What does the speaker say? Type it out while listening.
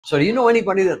So do you know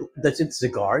anybody that's into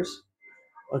cigars?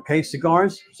 Okay,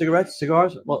 cigars, cigarettes,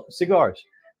 cigars. Well, cigars.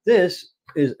 This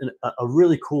is a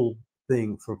really cool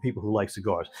thing for people who like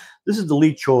cigars. This is the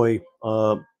Lee Choi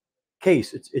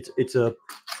case. It's a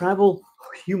travel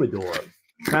humidor.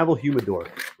 Travel humidor.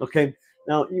 Okay.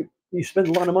 Now you spend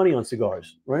a lot of money on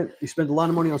cigars, right? You spend a lot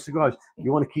of money on cigars.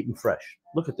 You want to keep them fresh.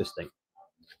 Look at this thing.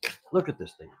 Look at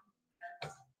this thing.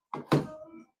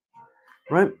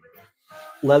 Right?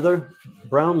 Leather,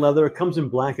 brown leather. It comes in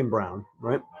black and brown,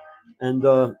 right? And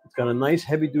it's got a nice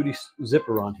heavy-duty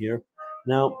zipper on here.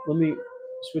 Now let me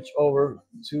switch over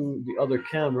to the other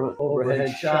camera,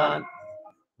 overhead shot.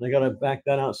 I gotta back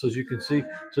that out so as you can see.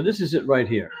 So this is it right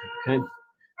here. Okay,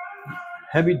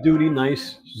 heavy-duty,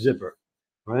 nice zipper,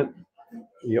 right?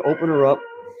 You open her up.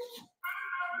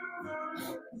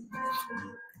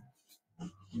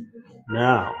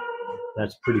 Now,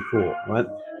 that's pretty cool, right?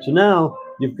 So now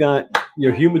you've got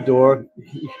your humidor,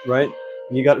 right?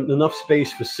 And you got enough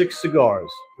space for 6 cigars,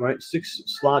 right? 6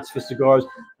 slots for cigars,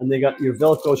 and they got your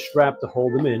Velcro strap to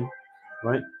hold them in,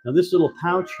 right? Now this little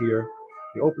pouch here,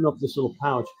 you open up this little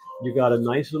pouch, you got a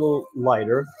nice little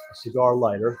lighter, a cigar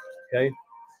lighter, okay,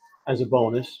 as a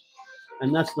bonus.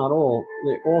 And that's not all.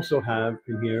 They also have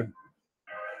in here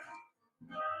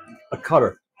a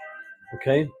cutter,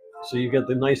 okay? So you get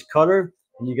the nice cutter,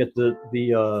 and you get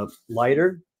the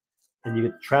lighter, and you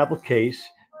get the travel case,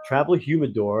 travel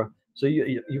humidor. So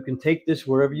you can take this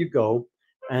wherever you go,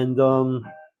 and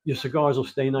your cigars will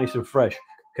stay nice and fresh.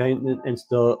 Okay, and it's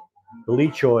the Lee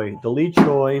Choi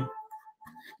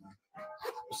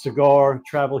cigar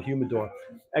travel humidor.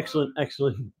 Excellent,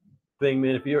 excellent thing,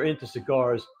 man. If you're into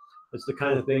cigars, it's the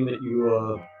kind of thing that it's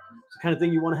the kind of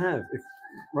thing you want to have.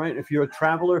 Right? If you're a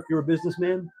traveler, if you're a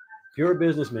businessman,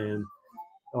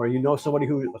 or you know somebody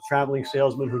who a traveling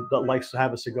salesman who likes to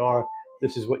have a cigar,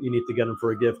 this is what you need to get them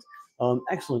for a gift.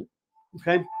 Excellent.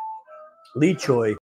 Okay, Lee Choi.